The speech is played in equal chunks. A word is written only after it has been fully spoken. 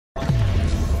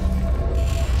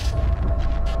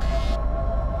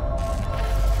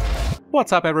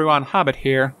What's up everyone, Hobbit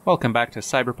here. Welcome back to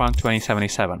Cyberpunk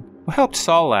 2077. We helped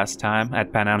Saul last time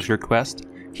at Panam's request.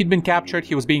 He'd been captured,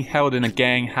 he was being held in a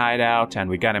gang hideout, and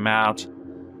we got him out.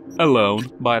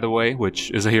 Alone, by the way, which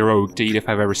is a heroic deed if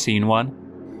I've ever seen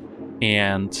one.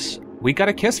 And we got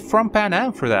a kiss from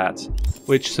Panam for that,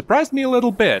 which surprised me a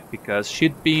little bit, because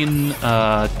she'd been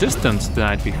distant the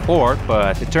night before,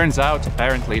 but it turns out,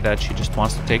 apparently, that she just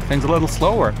wants to take things a little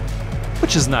slower.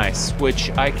 Which is nice,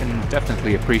 which I can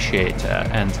definitely appreciate,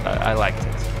 and I liked it.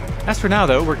 As for now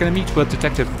though, we're gonna meet with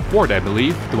Detective Ward, I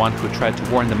believe, the one who tried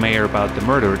to warn the mayor about the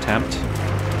murder attempt,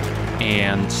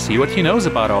 and see what he knows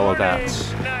about all of that.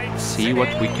 See what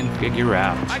we can figure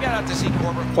out. I got out to see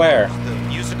Claire, the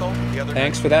musical the other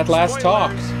thanks for that last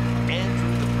talk.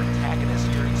 Andrew, the protagonist,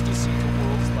 yearns to see the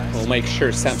world's last. We'll make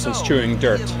sure Samson's chewing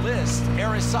dirt. Enlist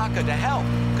Arasaka to help,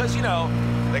 because you know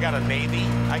they got a navy,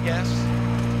 I guess.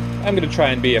 I'm gonna try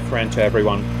and be a friend to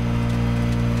everyone.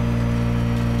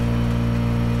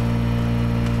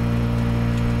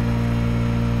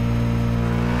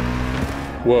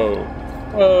 Whoa.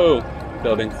 Whoa.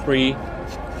 Building 3,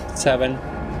 7.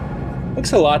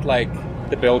 Looks a lot like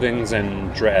the buildings in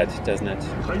Dread, doesn't it?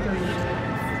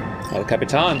 El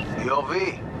Capitan.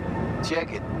 POV.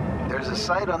 Check it. There's a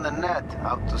site on the net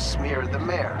out to smear the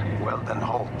mayor, Weldon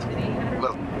Holt.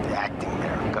 Well, the acting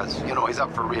mayor, because, you know, he's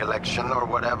up for re-election or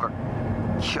whatever.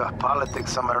 Yeah,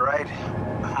 politics, am I right?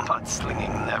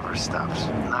 Mudslinging never stops.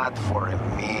 Not for a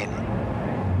minute.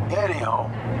 Anyhow,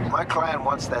 my client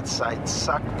wants that site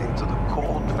sucked into the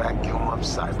cold vacuum of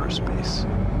cyberspace.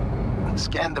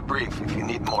 Scan the brief if you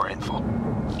need more info.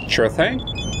 Sure thing.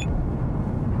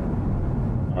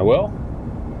 I will.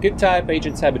 Good type,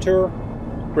 Agent Saboteur.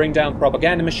 Bring down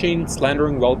propaganda machine,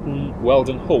 slandering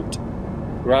Weldon Holt.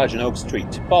 Garage in Oak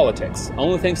Street. Politics.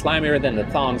 Only thing slimier than the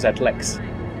thongs at Lex.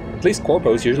 At least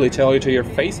corpos usually tell you to your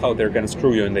face how they're gonna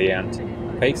screw you in the end.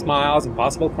 Fake smiles,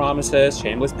 impossible promises,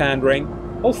 shameless pandering.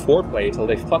 All foreplay till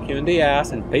they fuck you in the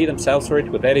ass and pay themselves for it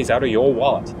with eddies out of your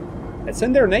wallet. It's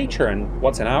in their nature, and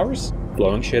what's in ours?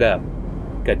 Blowing shit up.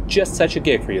 Got just such a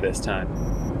gig for you this time.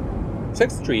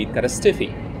 6th Street got a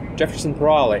stiffy. Jefferson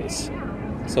Perales.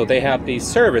 So they have the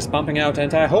service pumping out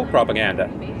anti-Holt propaganda.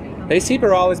 They see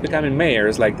Perales becoming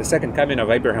mayors like the second coming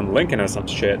of Abraham Lincoln or some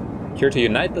shit. Here to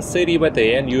unite the city with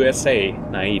the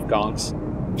NUSA, naive gonks.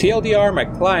 TLDR, my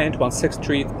client wants 6th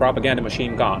Street propaganda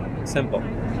machine gone. Simple.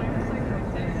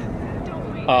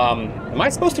 Am I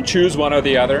supposed to choose one or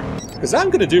the other? Because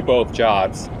I'm gonna do both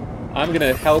jobs. I'm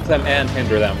gonna help them and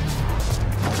hinder them.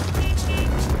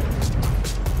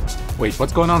 Wait,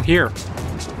 what's going on here?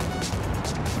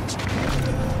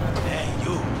 Hey,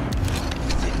 you.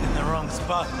 Sitting in the wrong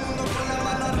spot.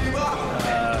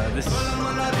 This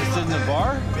isn't the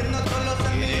bar?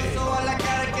 Yeah.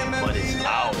 But it's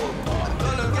our bar.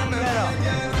 Get up.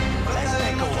 Let's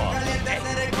take a walk. Hey,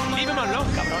 leave him alone,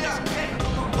 cabrones.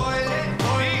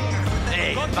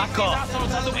 Hey, back off.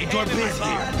 You're busy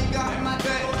here.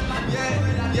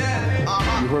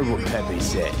 You heard what Pepe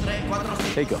said.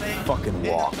 Take a fucking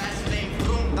walk.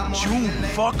 Choom,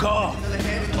 fuck off.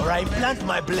 Or I plant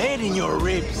my blade in your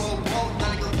ribs.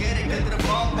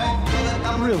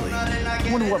 Really? I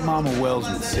wonder what Mama Wells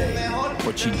would say.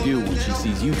 What she'd do when she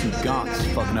sees you two gonks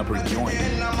fucking up her joint.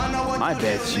 My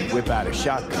bet she'd whip out a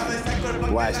shotgun,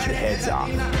 blast your heads off.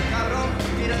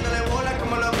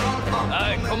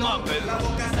 Hey, come on, baby.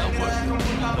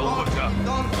 Don't work out.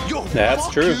 Yo, That's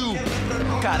fuck true. You.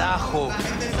 Carajo.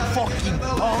 Fucking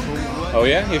punk. Oh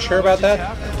yeah? You sure about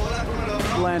that?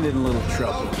 Landed in a little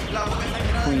trouble.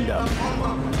 Cleaned up.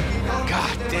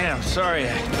 God damn, sorry.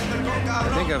 I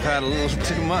think I've had a little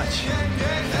too much.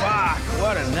 Fuck,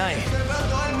 what a night.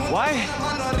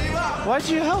 Why'd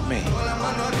you help me?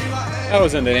 I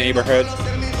was in the neighborhood.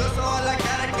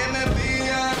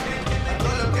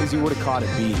 Because you would have caught a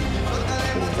beating.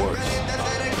 Or worse.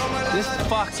 This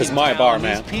fucking This is my bar, town,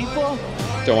 man. These people?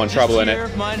 Don't want trouble in Here,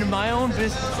 it. minding my own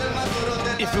business.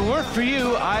 If it weren't for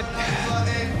you, I'd...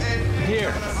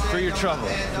 Here, for your trouble.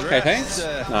 The Okay, rest,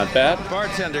 thanks. Not bad.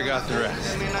 Bartender got the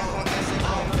rest.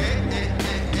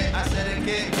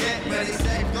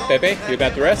 Pepe, you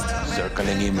got the rest?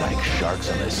 Circling him like sharks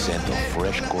on the scent of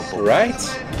fresh corporal. Right?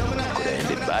 Could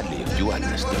have ended badly if you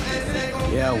hadn't stepped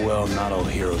in. Yeah, well, not all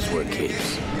heroes wear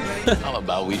capes. How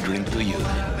about we drink to you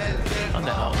then? On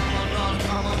the house.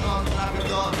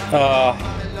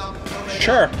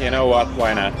 Sure. You know what?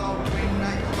 Why not?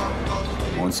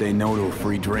 Won't say no to a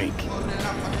free drink.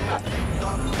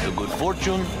 To good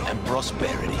fortune and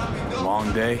prosperity.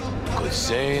 Long day? Could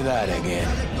say that again.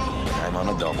 I'm on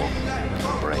a double.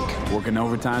 Break. Working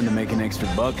overtime to make an extra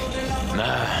buck?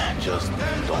 Nah, just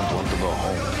don't want to go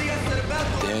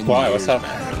home. 10 Why? years What's up?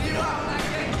 married, you know.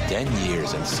 10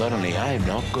 years and suddenly I am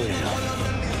not good enough.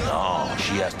 No,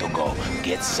 she has to go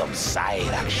get some side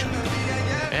action.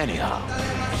 Anyhow,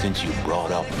 since you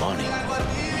brought up money,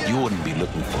 you wouldn't be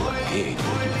looking for a gig,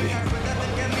 would you be?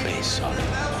 Hey, son.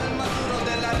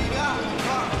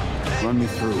 Run me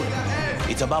through it.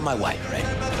 It's about my wife, right?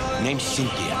 Name's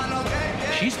Cynthia.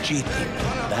 She's cheating.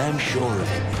 I'm sure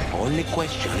of it. Only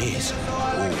question is,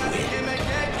 who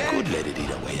will? Could let it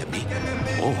eat away at me.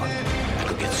 Or I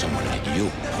could get someone like you.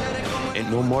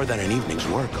 Ain't no more than an evening's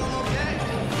work.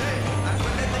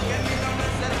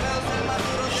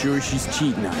 Sure she's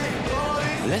cheating on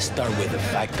you? Let's start with the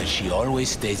fact that she always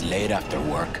stays late after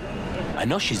work. I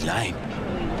know she's lying.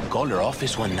 Called her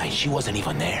office one night, she wasn't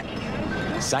even there.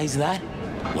 Besides that,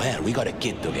 well, we got a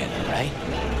kid together, right?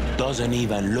 Doesn't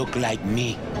even look like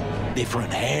me.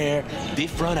 Different hair,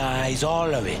 different eyes,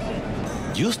 all of it.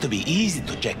 Used to be easy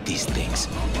to check these things,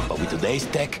 but with today's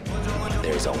tech,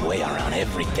 there's a way around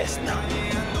every test now.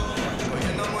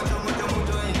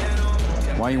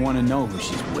 Why you want to know who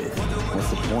she's with? What's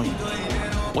the point?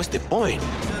 What's the point?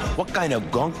 What kind of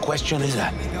gunk question is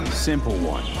that? Simple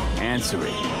one. Answer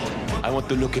it. I want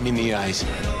to look him in the eyes.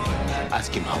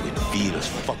 Ask him how it feels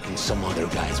fucking some other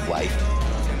guy's wife.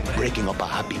 Breaking up a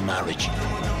happy marriage.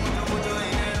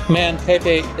 Man,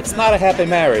 Pepe, it's not a happy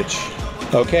marriage,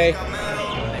 okay?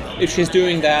 If she's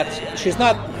doing that, he's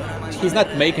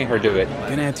not making her do it.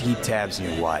 Gonna have to keep tabs on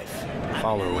your wife.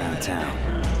 Follow her around town.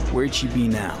 Where'd she be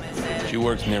now? She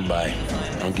works nearby.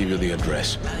 I'll give you the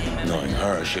address. Knowing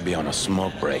her, she'll be on a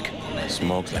smoke break.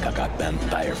 Smokes like a goddamn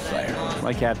tire fire.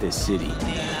 Like half this city.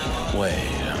 Wait.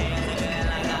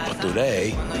 But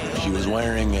today, she was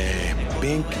wearing a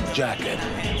pink jacket.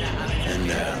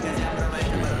 And,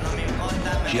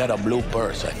 she had a blue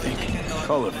purse, I think.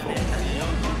 Colorful.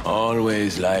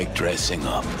 Always like dressing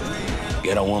up.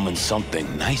 Get a woman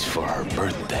something nice for her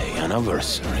birthday,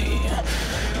 anniversary.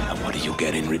 And what do you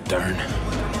get in return?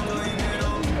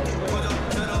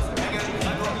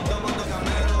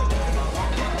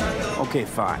 Okay,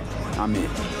 fine. I'm in.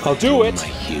 I'll do it. My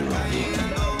hero, Vic.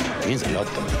 Means a lot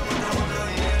to me.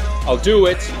 I'll do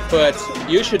it, but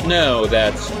you should know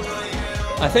that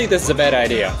I think this is a bad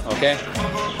idea, okay?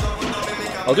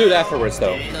 I'll do it afterwards,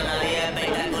 though. A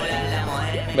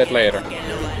bit later.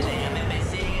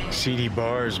 Seedy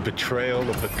bars, betrayal,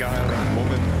 a beguiling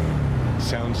woman.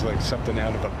 Sounds like something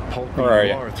out of a pulp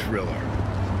noir thriller.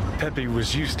 Pepe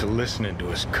was used to listening to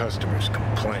his customers'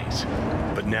 complaints,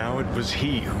 but now it was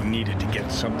he who needed to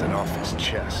get something off his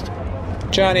chest.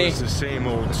 Johnny, It was the same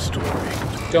old story.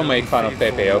 don't make fun of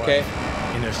Pepe, okay?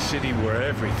 In a city where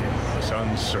everything was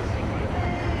uncertain.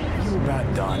 You're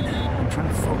about done. I'm trying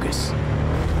to focus.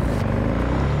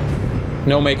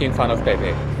 No making fun of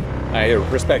Pepe. I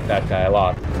respect that guy a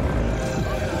lot.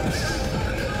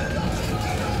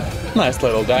 Nice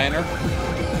little diner.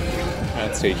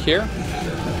 Let's see here.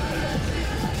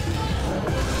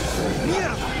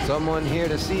 Someone here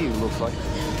to see you, looks like.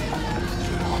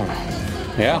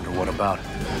 Yeah, Wonder what about it?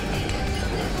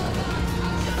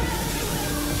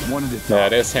 Wanted to talk.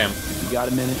 that is him. You got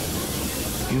a minute?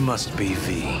 You must be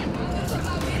V.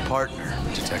 Partner,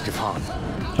 Detective Hahn.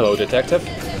 Hello, detective.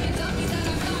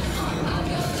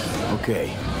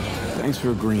 Okay. Thanks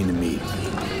for agreeing to meet.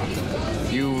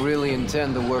 You really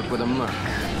intend to work with a merc?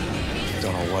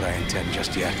 Don't know what I intend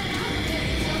just yet.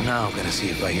 Now I'm gonna see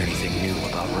if I hear anything new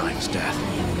about Ryan's death.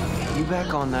 You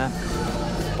back on that?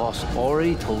 Boss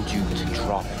already told you to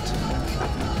drop it.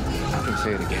 I can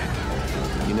say it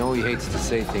again. You know he hates to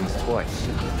say things twice.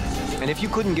 And if you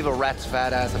couldn't give a rat's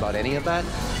fat ass about any of that,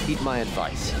 heed my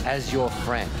advice. As your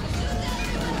friend,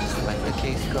 just let the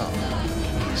case go.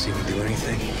 See me do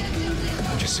anything?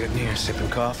 I'm just sitting here sipping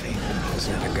coffee,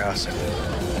 listening to gossip.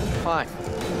 Fine.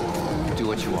 Do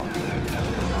what you want.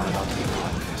 I'm not about to be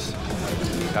part of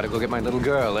this. Gotta go get my little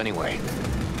girl anyway.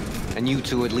 And you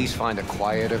two at least find a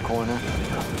quieter corner.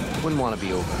 Wouldn't want to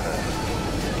be overheard.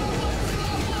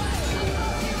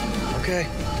 Okay.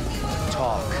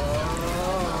 Talk.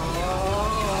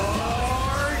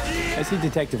 I see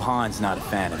Detective Hahn's not a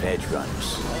fan of edge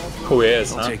runners. Who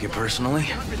is, Don't huh? take it personally.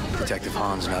 Detective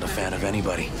Hahn's not a fan of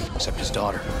anybody, except his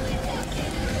daughter.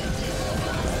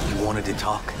 You wanted to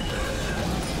talk?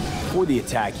 Before the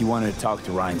attack, you wanted to talk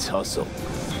to Ryan's hustle.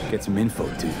 Get some info,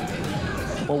 too.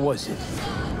 What was it?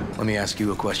 Let me ask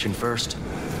you a question first.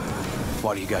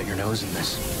 Why do you got your nose in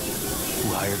this?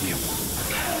 Who hired you?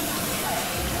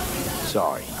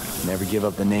 Sorry. Never give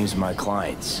up the names of my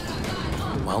clients.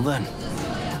 Well then,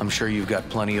 I'm sure you've got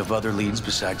plenty of other leads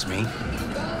besides me.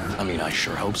 I mean, I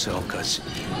sure hope so, because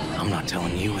I'm not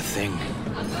telling you a thing.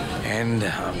 And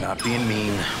I'm not being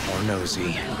mean or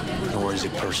nosy, nor is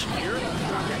it personal.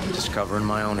 Just covering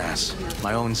my own ass.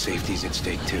 My own safety's at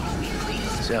stake, too.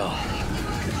 So,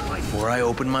 before I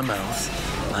open my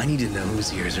mouth, I need to know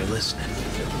whose ears are listening.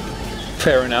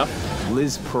 Fair enough.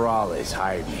 Liz Perales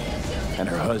hired me, and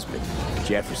her husband,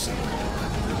 Jefferson.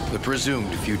 The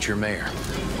presumed future mayor.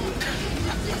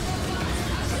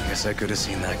 Guess I could have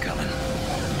seen that coming.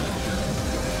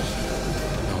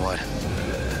 You know what?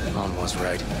 Mom was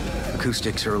right.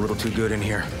 Acoustics are a little too good in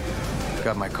here.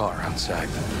 Got my car outside.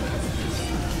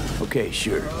 Okay,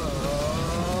 sure.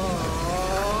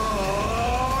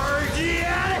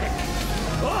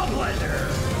 All pleasure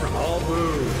from all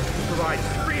booze. Provides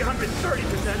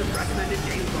 330% of recommended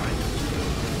game price.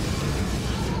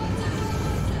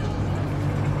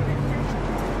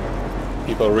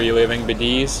 People reliving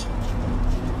BDs?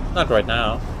 Not right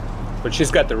now. But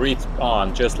she's got the wreath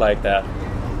on, just like that.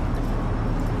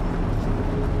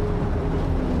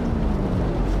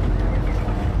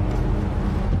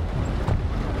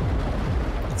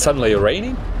 It's suddenly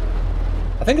raining?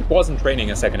 I think it wasn't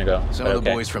raining a second ago. Some of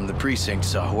the boys from the precinct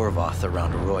saw Horvath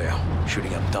around Arroyo,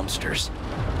 shooting up dumpsters,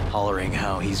 hollering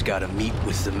how he's got to meet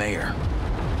with the mayor.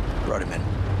 Brought him in.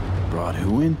 Brought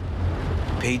who in?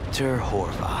 Peter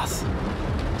Horvath,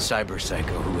 cyber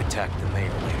psycho who attacked the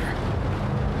mayor later.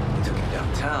 They took him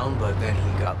downtown, but then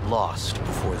he got lost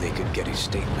before they could get his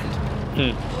statement.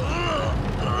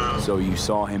 So you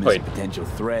saw him as a potential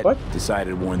threat,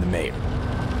 decided to warn the mayor.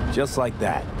 Just like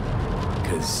that.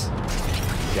 Because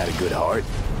you got a good heart.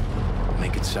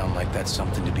 Make it sound like that's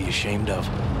something to be ashamed of.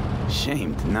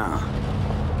 Ashamed? Nah.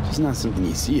 Just not something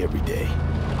you see every day.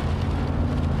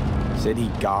 Said he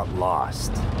got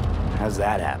lost. How's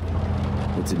that happen?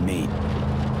 What's it mean?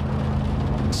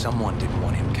 Someone didn't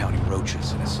want him counting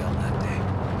roaches in a cell that day.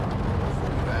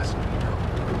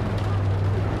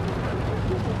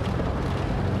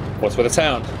 What's with the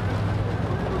sound?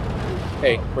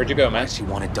 Hey, where'd you go, man? You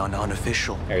want it done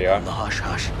unofficial. There you are. On the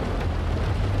hush-hush.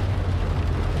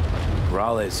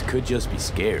 Perales could just be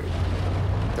scared.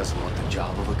 Doesn't want the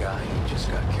job of a guy who just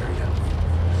got carried out.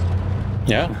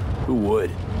 Yeah? Who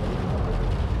would?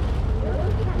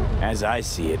 As I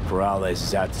see it, Perales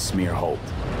is out to smear Holt.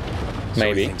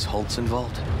 Maybe. So he thinks Holt's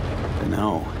involved?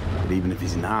 No, but even if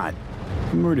he's not,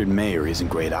 the murdered mayor isn't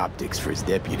great optics for his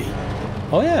deputy.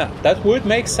 Oh yeah, that would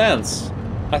make sense.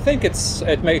 I think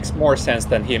it makes more sense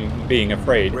than him being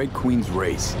afraid. Red Queen's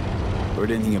race.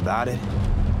 Heard anything about it?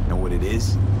 Know what it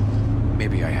is?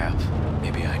 Maybe I have.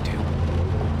 Maybe I do.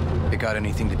 It got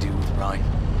anything to do with Ryan?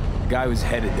 The guy was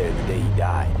headed there the day he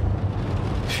died.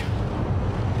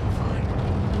 Fine.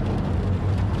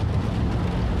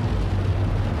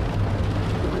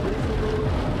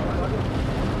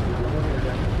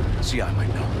 See, I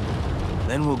might know.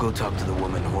 Then we'll go talk to the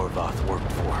woman Horvath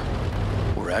worked for.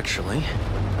 Or actually,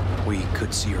 we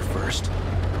could see her first.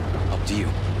 Up to you.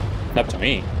 Up to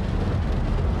me.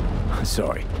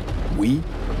 Sorry. We?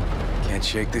 Can't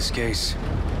shake this case.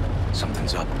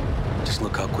 Something's up. Just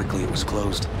look how quickly it was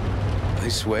closed.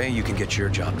 This way, you can get your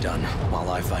job done, while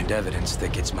I find evidence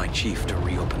that gets my chief to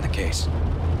reopen the case.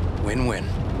 Win-win.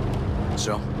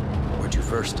 So, where to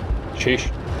first? Sheesh.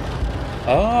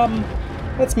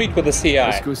 Let's meet with the CI.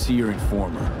 Let's go see your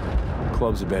informer.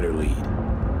 Club's a better lead.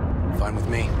 Fine with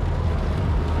me.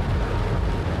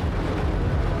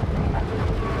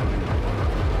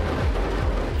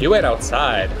 You wait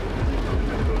outside.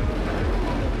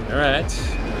 Alright.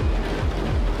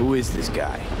 Who is this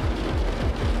guy?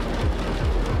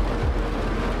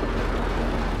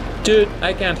 Dude,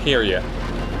 I can't hear you.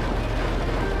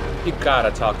 You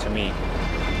gotta talk to me.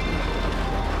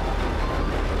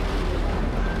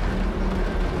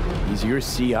 He's your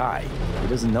CI. He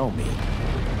doesn't know me.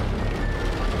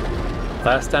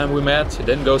 Last time we met, it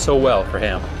didn't go so well for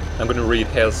him. I'm gonna read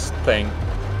his thing.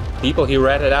 People he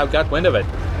ratted out got wind of it.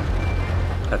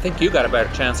 I think you got a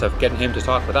better chance of getting him to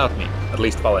talk without me, at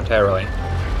least voluntarily.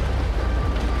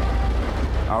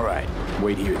 Alright,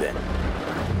 wait here then.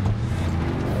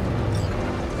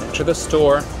 To the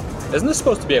store. Isn't this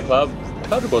supposed to be a club? I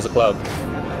thought it was a club.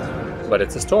 But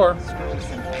it's a store.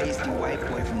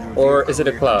 Or is it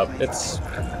a club? If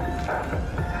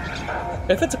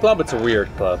it's a club, it's a weird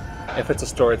club. If it's a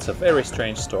store, it's a very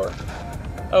strange store.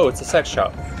 Oh, it's a sex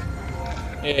shop.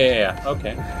 Yeah,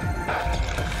 okay.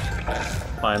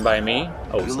 Fine by me.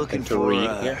 Oh, you're looking to for read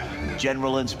here.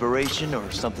 General inspiration or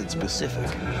something specific?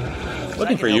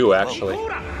 Looking for you, actually.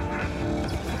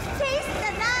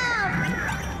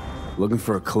 Looking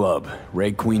for a club.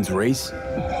 Red Queen's race?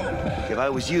 If I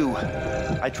was you,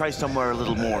 I'd try somewhere a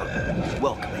little more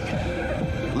welcoming.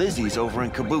 Lizzie's over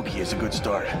in Kabuki is a good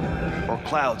start. Or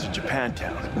Cloud's in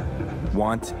Japantown.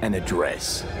 Want an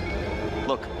address.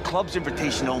 Look, club's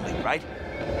invitation only, right?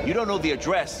 You don't know the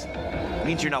address.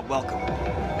 Means you're not welcome.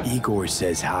 Igor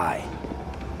says hi.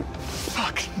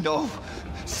 Fuck, no.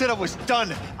 Said I was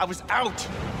done. I was out.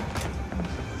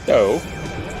 So.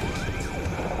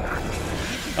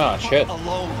 Ah, shit.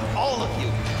 Alone, all of you.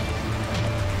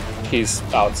 He's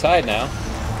outside now.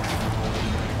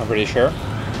 I'm pretty sure.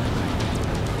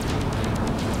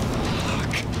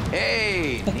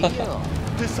 Hey, Neil.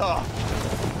 Piss off.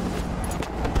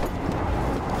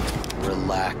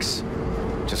 Relax.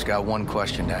 Just got one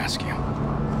question to ask you.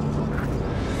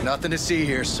 Nothing to see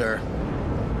here, sir.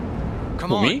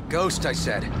 Come on, me? Ghost, I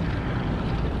said.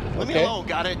 Let me alone,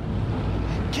 got it?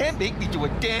 Can't make me do a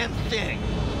damn thing.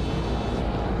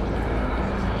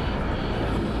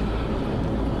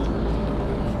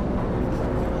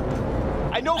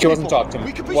 I know He wasn't people. talking to me.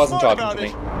 We could be Wasn't smart talking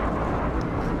to about me.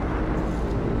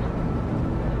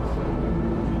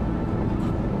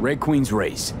 Red Queen's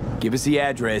race. Give us the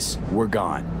address. We're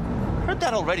gone. Heard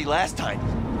that already last time.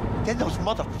 Then those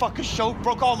motherfuckers showed,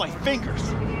 broke all my fingers.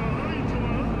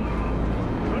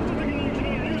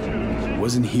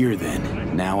 Wasn't here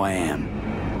then. Now I am.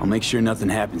 I'll make sure nothing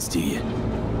happens to you.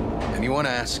 Anyone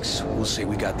asks, we'll say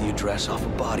we got the address off a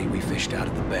body we fished out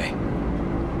of the bay.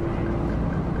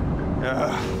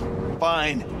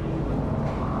 Fine.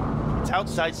 It's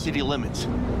outside city limits.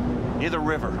 Near the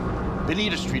river.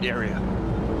 Benita Street area.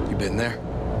 You been there?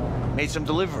 Made some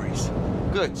deliveries.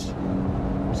 Goods.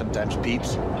 Sometimes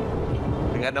peeps.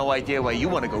 I got no idea why you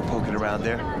want to go poking around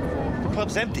there. The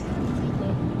club's empty.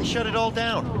 They shut it all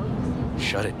down.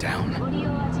 Shut it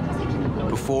down.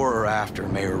 Before or after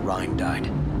Mayor Rhine died?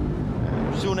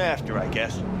 Soon after, I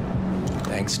guess.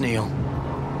 Thanks, Neil.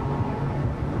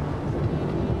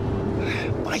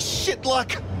 My shit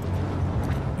luck!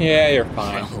 Yeah, you're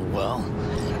fine. Well,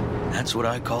 that's what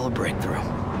I call a breakthrough.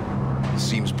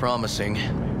 Seems promising,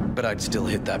 but I'd still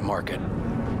hit that market.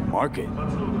 Market?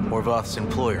 Horvath's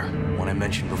employer, one I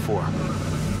mentioned before.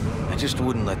 I just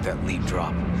wouldn't let that lead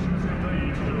drop.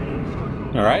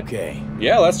 All right. Okay.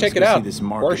 Yeah, let's check it go out. see this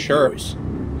market For sure. of yours.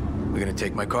 We gonna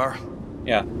take my car?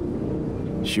 Yeah.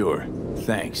 Sure.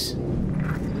 Thanks.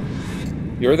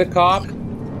 You're the cop.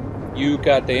 You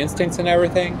got the instincts and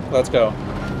everything. Let's go.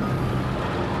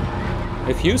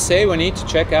 If you say we need to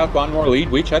check out one more lead,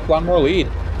 we check one more lead.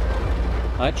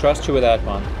 I trust you with that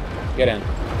one. Get in.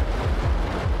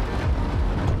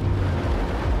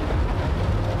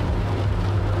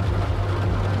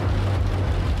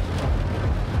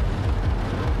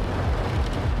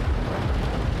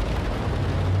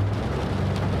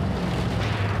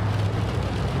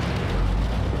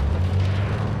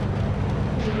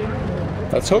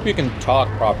 Let's hope you can talk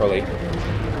properly.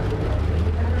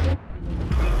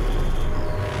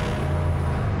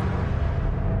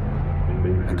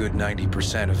 A good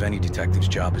 90% of any detective's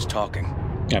job is talking.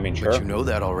 I mean, sure. But you know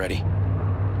that already.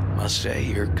 Must say,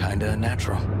 you're kinda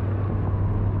natural.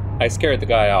 I scared the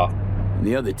guy off. And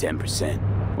the other 10%,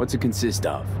 what's it consist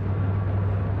of?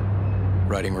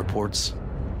 Writing reports.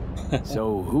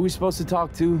 So, who are we supposed to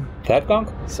talk to? That gunk?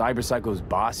 Cyberpsycho's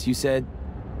boss, you said?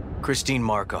 Christine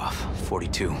Markov,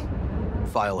 42.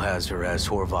 File has her as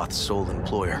Horvath's sole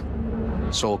employer.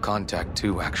 Sole contact,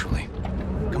 too, actually.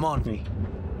 Come on, V.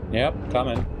 Yep,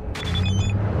 coming.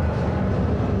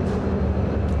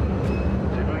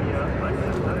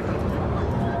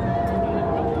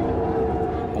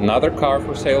 Another car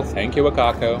for sale, thank you,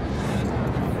 Akako.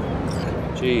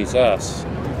 Jesus.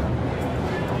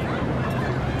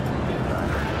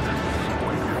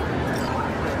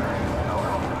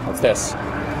 What's this?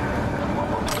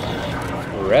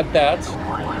 Read that.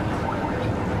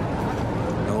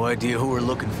 No idea who we're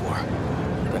looking for.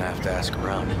 Gonna have to ask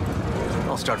around.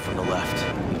 I'll start from the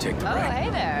left. You take the right. Hey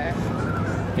there.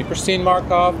 Hey, Christine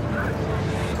Markov.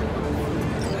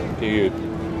 Do you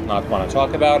not want to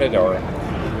talk about it, or?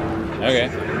 Okay.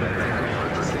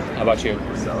 How about you?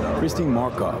 Christine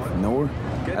Markov. Know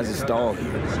her? Has a stall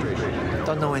here.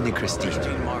 Don't know any Christine.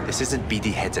 This isn't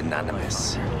BD Heads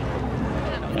Anonymous.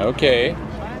 Okay.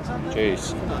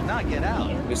 Jeez. Not get out.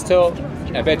 You still...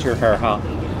 I bet you're her, huh?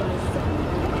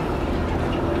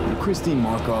 Christine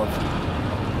Markov.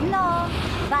 No,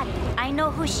 but I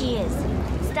know who she is.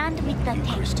 Stand with the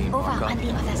tank over on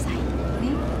the other side.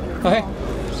 Okay.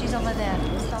 She's over there.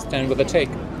 Stand with the take.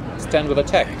 Stand with the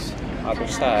text. Other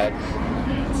side.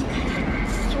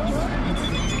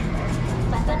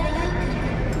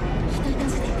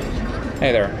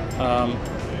 Hey there.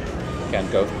 Can't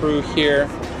go through here.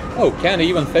 Oh, can't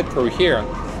even fit through here.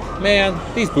 Man,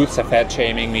 these boots are fat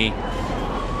shaming me.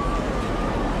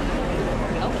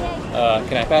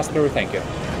 Can I pass through? Thank you.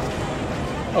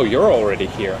 Oh, you're already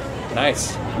here.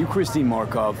 Nice. You, Christine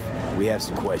Markov, we have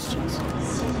some questions.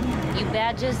 You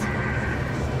badges?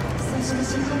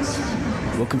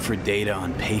 Looking for data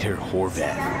on Peter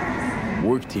Horvath.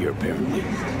 Worked here, apparently.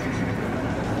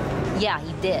 Yeah,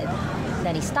 he did.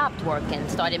 Then he stopped working,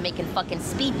 started making fucking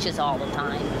speeches all the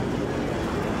time.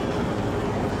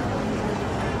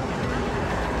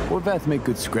 Horvath make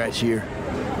good scratch here.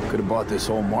 Could have bought this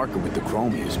whole market with the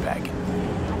chrome he was packing.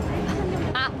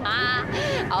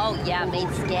 Oh yeah,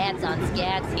 made scads on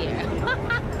scads here.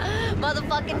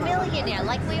 Motherfucking millionaire,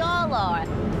 like we all are.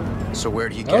 So where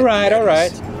do you get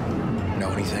Alright.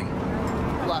 Know anything?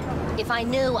 Look, if I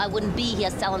knew, I wouldn't be here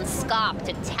selling scop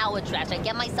to tower trash. I'd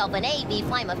get myself an AV,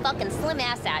 fly my fucking slim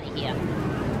ass out of here.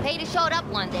 Peter showed up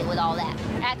one day with all that.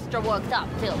 Extra worked up,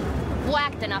 too.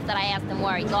 Whacked enough that I asked him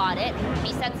where he got it.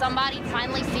 He said somebody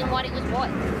finally seen what he was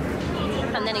worth.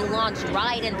 And then he launched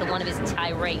right into one of his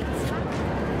tirades.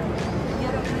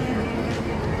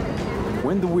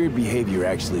 When the weird behavior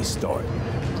actually start?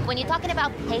 When you're talking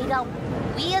about Peter,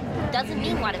 weird doesn't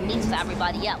mean what it means for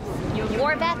everybody else.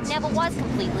 Horvath never was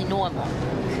completely normal.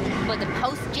 But the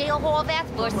post-jail Horvath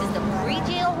versus the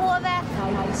pre-jail Horvath,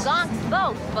 gonks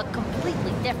both, but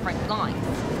completely different gonks.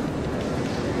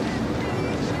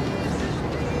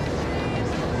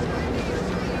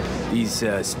 These,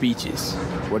 speeches,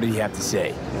 what did he have to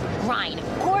say? Ryan,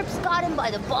 corpse got him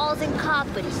by the balls and cock,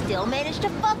 but he still managed to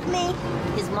fuck me.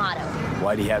 His motto.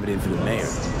 Why'd he have it in for the mayor?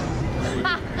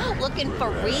 Ha! Looking for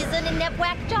reason in that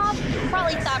whack job?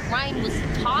 Probably thought Ryan was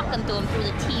talking to him through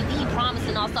the TV,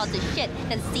 promising all sorts of shit,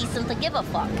 and ceasing to give a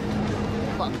fuck.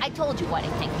 Look, I told you what I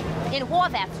think. In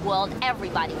Horvath's world,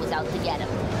 everybody was out to get him.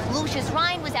 Lucius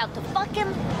Ryan was out to fuck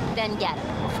him, then get him.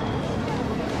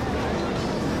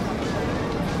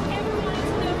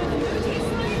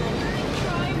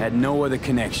 Had no other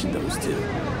connection, those two.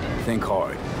 Think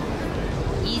hard.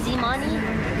 Easy money?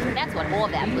 That's what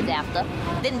Horvath was after.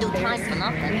 Didn't do time for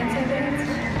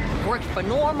nothing. Worked for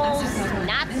normals,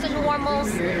 not so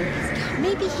normals.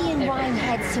 Maybe he and Ryan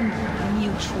had some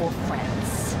mutual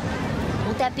friends.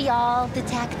 Would that be all,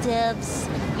 detectives?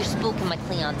 You're spooking my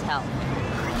clientele.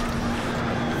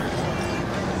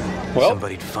 Well,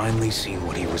 somebody'd finally seen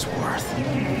what he was worth.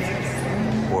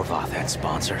 Horvath had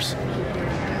sponsors.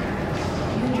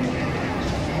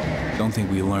 Don't think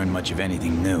we learned much of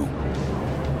anything new.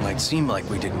 Might seem like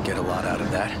we didn't get a lot out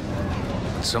of that.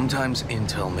 But sometimes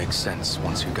intel makes sense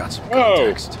once you've got some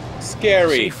context. Oh,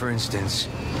 scary. Say, for instance,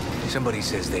 somebody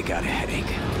says they got a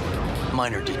headache.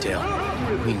 Minor detail.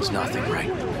 Means nothing,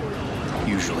 right?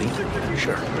 Usually,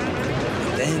 sure.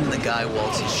 But then the guy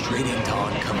waltzes straight into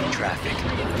oncoming traffic.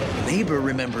 The neighbor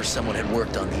remembers someone had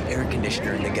worked on the air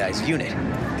conditioner in the guy's unit.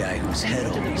 The guy whose head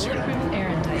always hurt.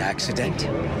 Accident?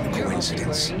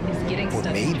 Coincidence? Or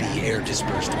maybe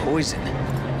air-dispersed poison?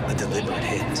 A deliberate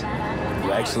hit.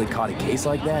 You actually caught a case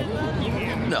like that?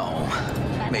 No.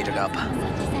 Made it up.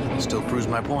 Still proves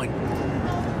my point.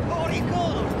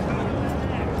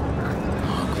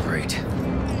 Oh, great.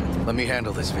 Let me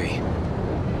handle this, V.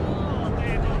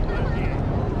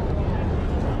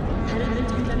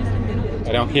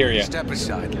 I don't hear you. Step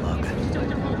aside, Lug.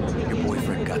 Your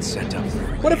boyfriend got sent up for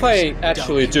What if I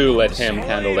actually do let him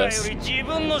handle this?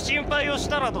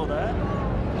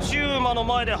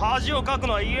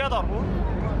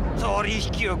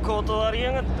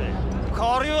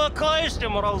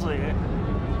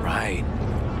 Right.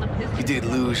 You did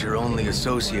lose your only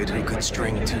associate who could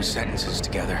string two sentences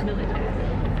together.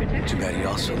 Too bad he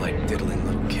also liked diddling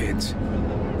little kids.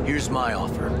 Here's my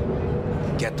offer.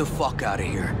 Get the fuck out of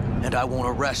here, and I won't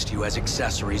arrest you as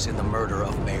accessories in the murder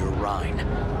of Mayor Ryan.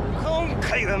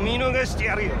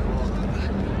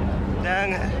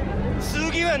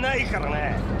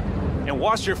 And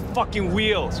wash your fucking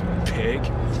wheels, you pig.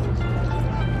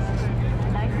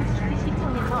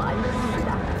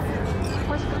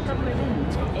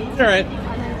 Alright.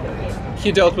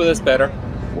 He dealt with this better.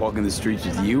 Walking the streets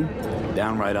with you?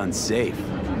 Downright unsafe.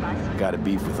 Got a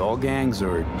beef with all gangs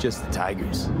or just the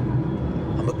Tigers?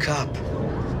 I'm a cop.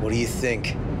 What do you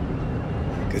think?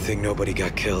 Good thing nobody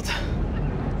got killed.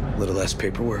 A little less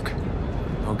paperwork.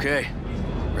 Okay.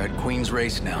 We're at Queen's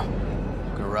Race now.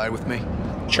 Gonna ride with me?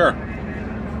 Sure.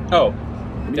 Oh,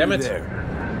 damn it.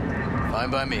 Fine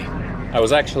by me. I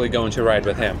was actually going to ride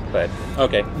with him, but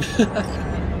okay.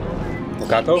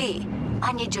 Kako? Hey,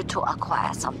 I need you to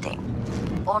acquire something.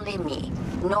 Only me,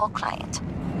 no client.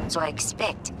 So I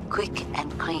expect quick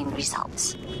and clean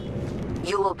results.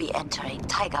 You will be entering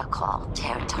Tiger Claw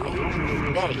territory.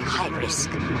 Very high risk.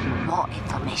 More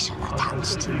information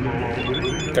attached.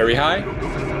 Very high.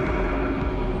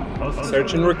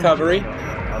 Search and recovery.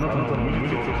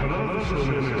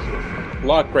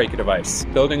 Lock breaker device.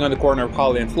 Building on the corner of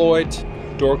Holly and Floyd.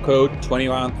 Door code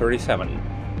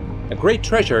 2137. A great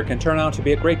treasure can turn out to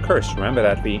be a great curse, remember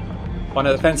that, V. One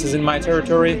of the fences in my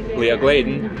territory, Leah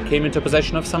Gladen, came into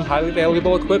possession of some highly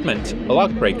valuable equipment, a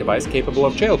lock break device capable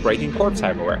of jailbreaking corp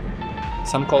cyberware.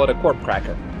 Some call it a corp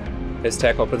cracker. This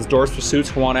tech opens doors for suits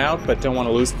who want out but don't want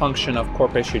to lose function of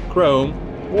corp-issued chrome,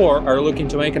 or are looking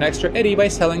to make an extra eddy by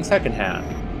selling secondhand.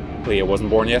 Leah wasn't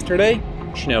born yesterday.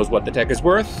 She knows what the tech is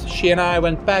worth. She and I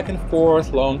went back and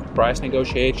forth, long price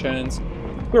negotiations.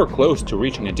 We were close to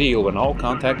reaching a deal when all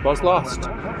contact was lost.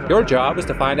 Your job is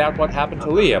to find out what happened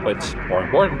to Leah, but more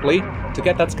importantly, to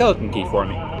get that skeleton key for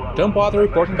me. Don't bother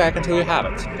reporting back until you have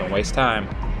it. Don't waste time.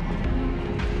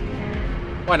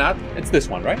 Why not? It's this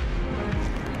one, right?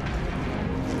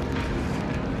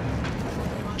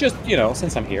 Just, you know,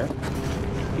 since I'm here.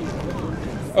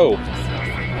 Oh.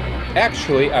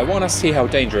 Actually, I want to see how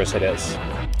dangerous it is.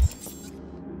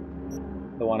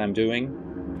 The one I'm doing.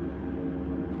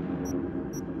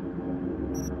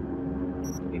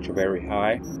 Danger very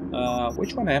high.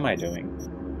 Which one am I doing?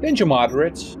 Danger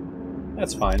moderate.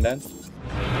 That's fine then.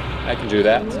 I can do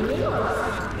that.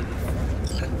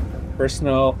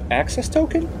 Personal access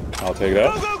token? I'll take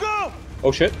that. Go, go, go!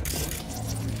 Oh shit.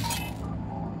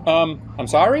 I'm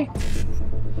sorry?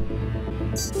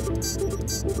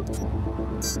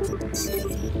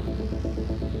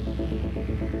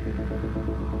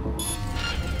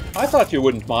 I thought you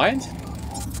wouldn't mind.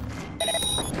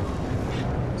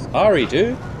 Sorry,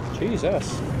 dude.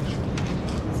 Jesus.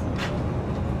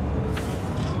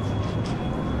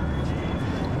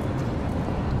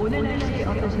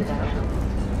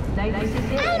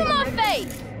 Out of my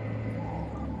face!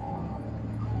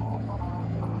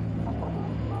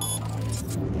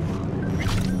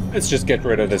 Let's just get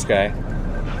rid of this guy.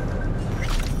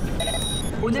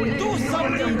 Do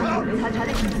something about it!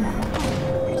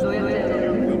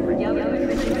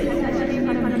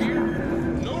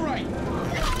 No right!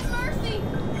 Mercy!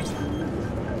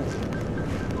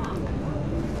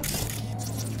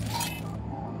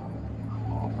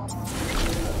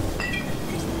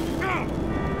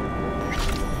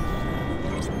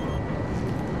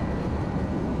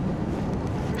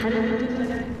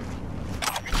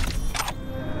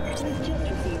 We've just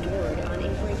received word on a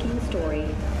breaking story.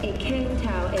 A Kang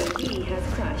Tao AD has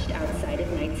crashed outside of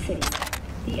Night City.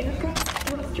 The aircraft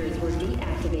thrusters were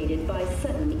deactivated by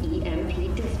sudden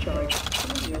EMP discharge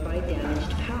from a nearby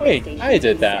damaged power station. Hey, I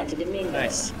did that.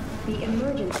 Nice. The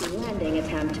emergency landing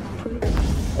attempt proved.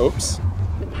 Oops.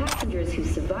 The passengers who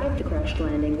survived the crash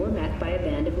landing were met by a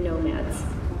band of nomads.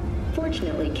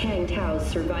 Fortunately, Kang Tao's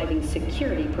surviving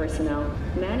security personnel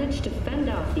managed to fend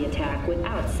off the attack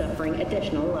without suffering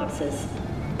additional losses.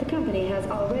 The company has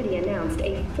already announced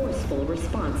a forceful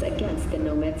response against the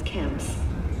nomads' camps.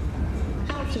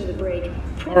 After the break,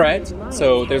 alright,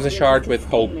 so there's a shard with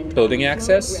whole building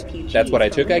access. That's what I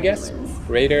took, I guess.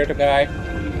 Radar the guy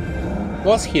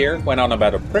was here, went on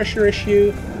about a pressure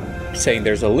issue, saying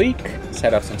there's a leak,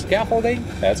 set up some scaffolding,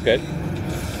 that's good.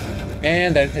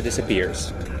 And then it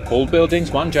disappears. Old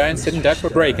buildings, one giant sitting duck for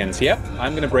break-ins. Yep,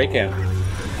 I'm gonna break in.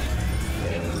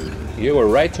 You were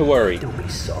right to worry.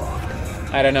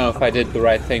 I don't know if I did the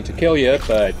right thing to kill you,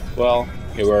 but, well,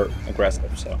 you were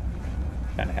aggressive, so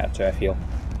kinda had to, I feel.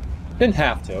 Didn't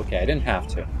have to, okay, I didn't have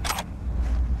to.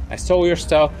 I stole your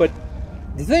stuff, but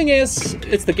the thing is,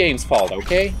 it's the game's fault,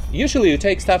 okay? Usually you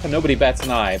take stuff and nobody bats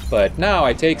an eye, but now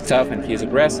I take stuff and he's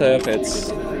aggressive, it's,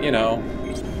 you know...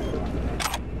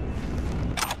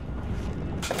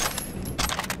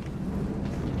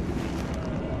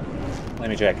 Let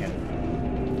me check in.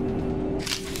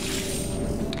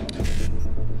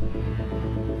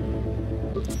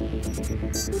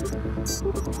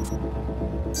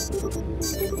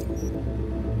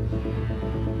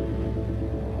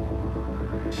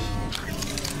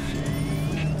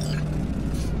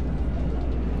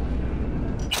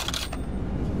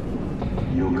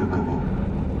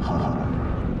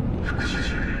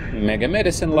 Mega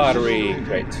Medicine Lottery.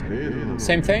 Great.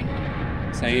 Same thing?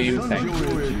 Same thing.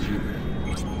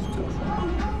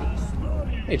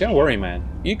 Hey, don't worry, man.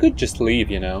 You could just leave,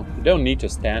 you know. You don't need to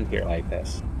stand here like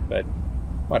this. But,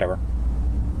 whatever.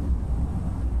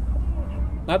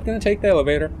 Not gonna take the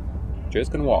elevator.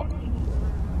 Just gonna walk.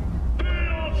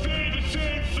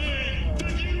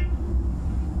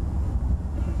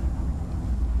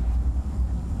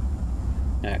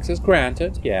 Access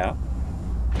granted, yeah.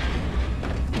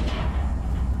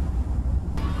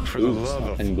 For the love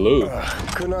of... in blue.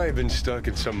 Couldn't I have been stuck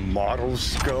in some model's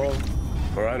skull?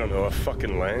 Or I don't know, a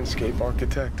fucking landscape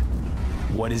architect?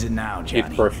 What is it now, Johnny?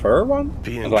 You'd prefer one?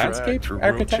 Being A landscape dragged through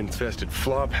architect? roach-infested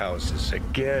flop houses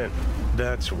again.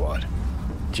 That's what.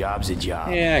 Job's a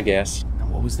job. Yeah, I guess.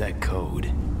 What was that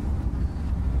code?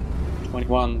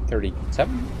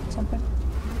 2137 something?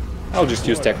 I'll just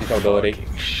use technical ability.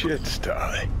 Shit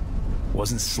sty.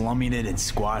 Wasn't slumming it in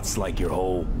squats like your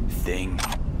whole thing?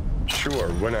 Sure,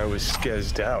 when I was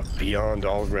skezzed out beyond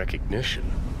all recognition.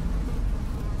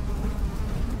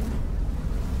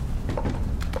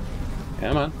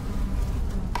 Come on.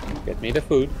 Get me the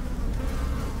food.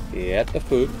 Get the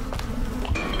food.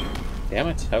 Damn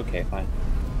it. Okay, fine.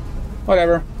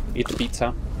 Whatever. Eat the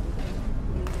pizza.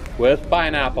 With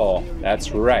pineapple.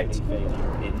 That's right.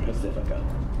 In Pacifica.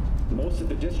 Most of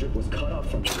the district was cut off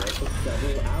from the world for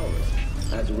several hours.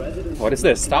 As residents What is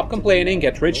this? Stop complaining,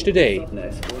 get rich today.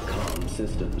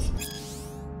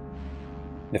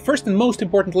 The first and most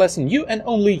important lesson: you and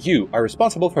only you are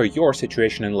responsible for your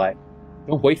situation in life.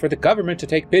 Don't wait for the government to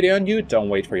take pity on you, don't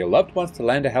wait for your loved ones to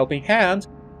lend a helping hand.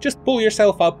 Just pull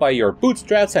yourself up by your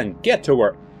bootstraps and get to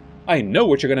work. I know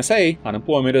what you're gonna say,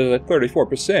 unemployment is at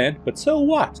 34%, but so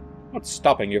what? What's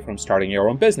stopping you from starting your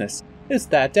own business? It's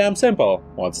that damn simple.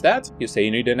 What's that? You say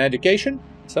you need an education?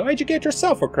 So educate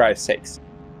yourself, for Christ's sakes.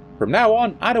 From now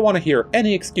on, I don't want to hear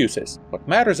any excuses. What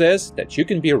matters is that you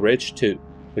can be rich too,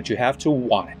 but you have to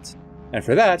want it. And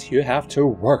for that, you have to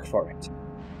work for it.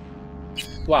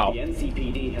 Wow.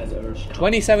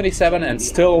 2077 and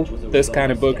still this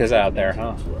kind of book is out there,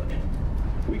 huh?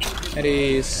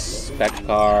 Eddies, spec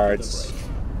cards,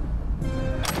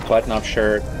 button-up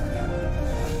shirt.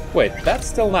 Wait, that's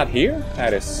still not here?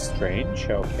 That is strange,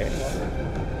 okay.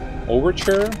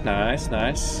 Overture, nice,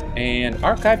 nice. And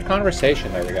archived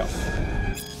conversation, there we go.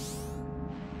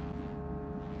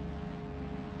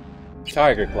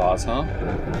 Tiger claws, huh?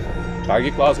 Tiger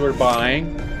claws we're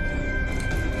buying.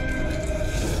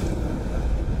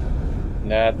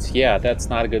 That's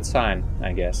not a good sign,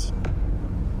 I guess.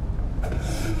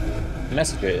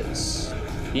 Messages.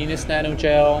 Penis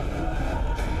nanogel.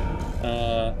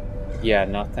 Yeah,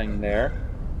 nothing there.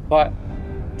 But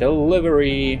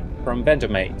delivery from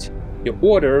Ventomate. Your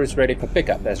order is ready for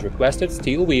pickup. As requested,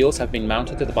 steel wheels have been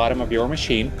mounted at the bottom of your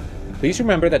machine. Please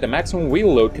remember that the maximum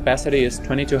wheel load capacity is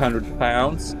 2,200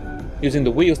 pounds. Using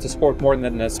the wheels to support more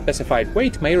than the specified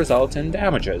weight may result in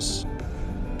damages.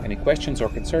 Any questions or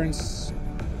concerns,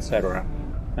 etc.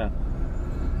 Huh.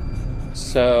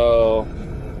 So,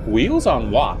 wheels on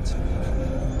what?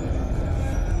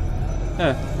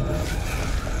 Huh.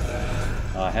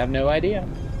 I have no idea.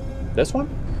 This one?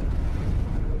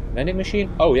 Vending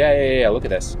machine? Oh, yeah, look at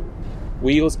this.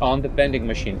 Wheels on the vending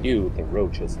machine. Ew, the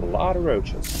roaches. A lot of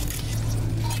roaches.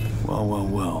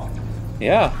 Well.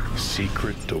 Yeah.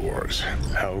 Secret doors.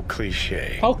 How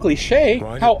cliche. How cliche?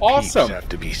 Why How do awesome. peeps have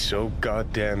to be so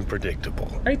goddamn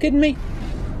predictable? Are you kidding me?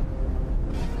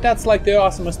 That's like the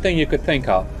awesomest thing you could think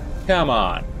of. Come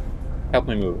on. Help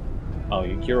me move. Oh,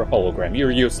 you're a hologram.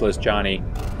 You're useless, Johnny.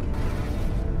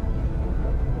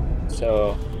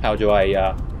 So, how do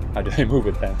I move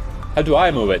it then? How do I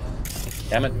move it?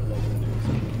 Damn it.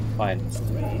 Fine.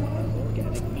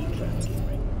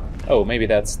 Oh, maybe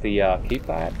that's the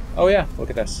keypad. Oh yeah, look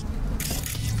at this.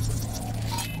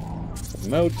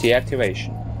 Remote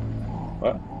deactivation.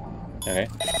 What? Okay.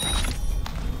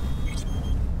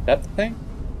 That the thing?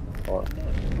 Or...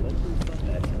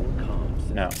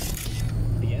 no.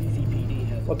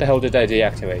 What the hell did I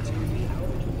deactivate?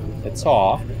 It's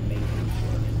off.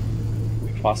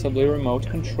 Possibly remote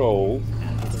control.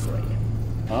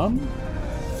 Hold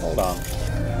on.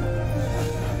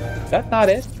 Is that not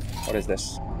it? What is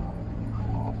this?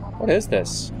 What is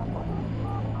this?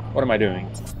 What am I doing?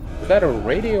 Is that a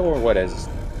radio or what is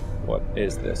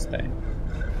this thing?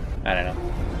 I don't know.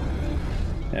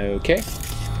 Okay.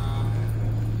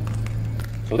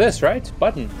 So this, right?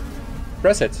 Button.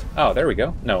 Press it. Oh, there we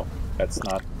go. No, that's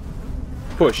not.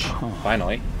 Push.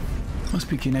 Finally. Must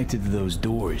be connected to those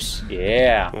doors.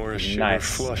 Yeah. Or a shiver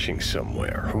nice. flushing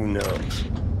somewhere. Who knows?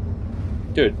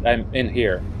 Dude, I'm in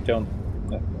here. Don't...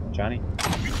 Johnny?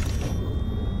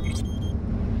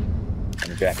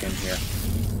 I'm back in here.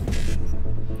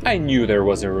 I knew there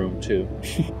was a room too.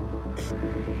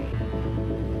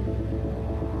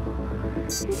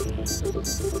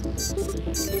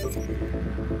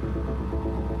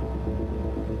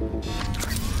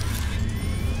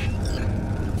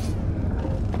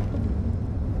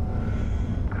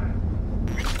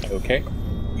 Okay.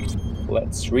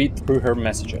 Let's read through her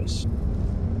messages.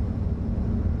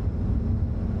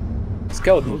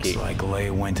 Skeleton Looks key. like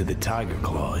Leia went to the tiger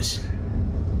claws.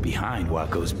 Behind what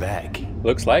goes back.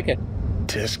 Looks like it.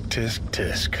 Tisk, tisk,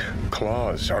 tisk.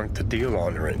 Claws aren't the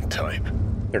deal-honoring type.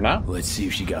 They're not? Let's see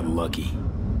if she got lucky.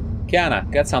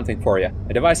 Kiana, got something for you.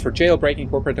 A device for jailbreaking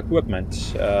corporate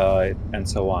equipment, and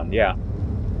so on, yeah.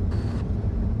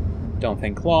 Don't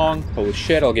think long. Holy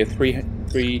shit, I'll give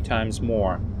three times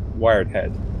more. Wired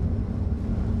head.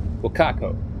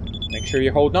 Wakako. Make sure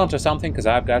you're holding on to something, because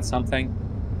I've got something.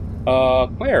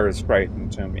 Claire is writing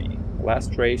to me. The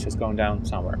last trace is going down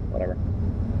somewhere. Whatever.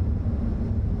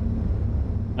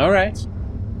 Alright.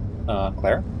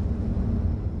 Claire?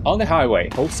 On the highway,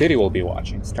 whole city will be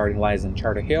watching. Starting lies in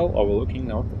Charter Hill, overlooking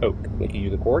North Oak. Clicking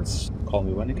you the coords. Call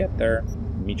me when you get there.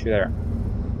 Meet you there.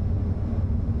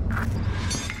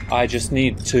 I just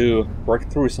need to work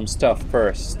through some stuff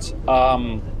first.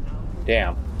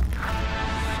 Damn.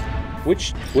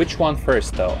 Which one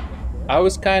first, though? I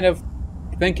was kind of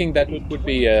thinking that it would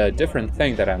be a different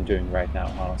thing that I'm doing right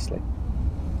now, honestly.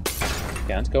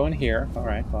 Can't go in here.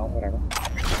 Alright, well, whatever.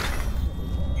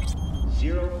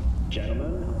 0,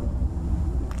 gentlemen.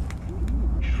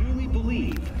 Truly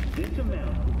believe this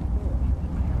amount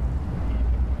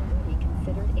be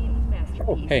considered a masterpiece.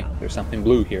 Oh, hey, there's something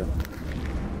blue here.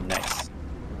 Nice.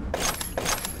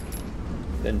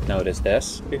 Didn't notice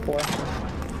this before.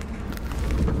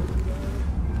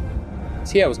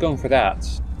 See, I was going for that.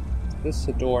 Is this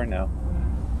a door? No.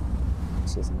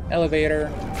 This is an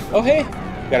elevator. Oh, hey!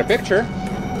 Got a picture.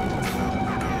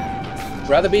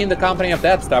 Rather be in the company of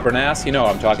that stubborn ass, you know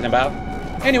what I'm talking about.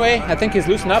 Anyway, I think he's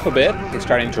loosened up a bit. He's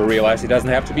starting to realize he doesn't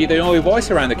have to be the only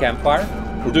voice around the campfire.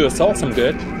 He'll do us all some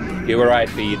good. You were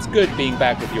right, Lee. It's good being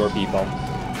back with your people.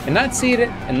 In that city,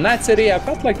 I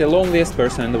felt like the loneliest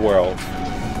person in the world.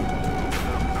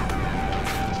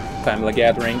 Family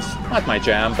gatherings, not my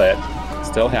jam, but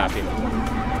still happy.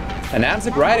 And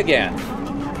Amzik right again.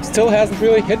 Still hasn't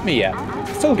really hit me yet.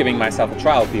 Still giving myself a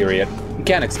trial period. You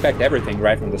can't expect everything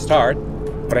right from the start,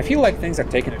 but I feel like things are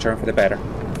taking a turn for the better.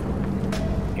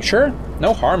 You sure?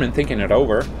 No harm in thinking it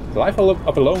over. The life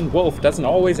of a lone wolf doesn't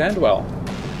always end well.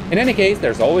 In any case,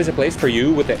 there's always a place for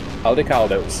you with the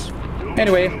Aldecaldos.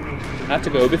 Anyway, not to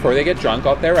go before they get drunk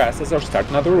off their asses or start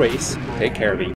another race. Take care of me.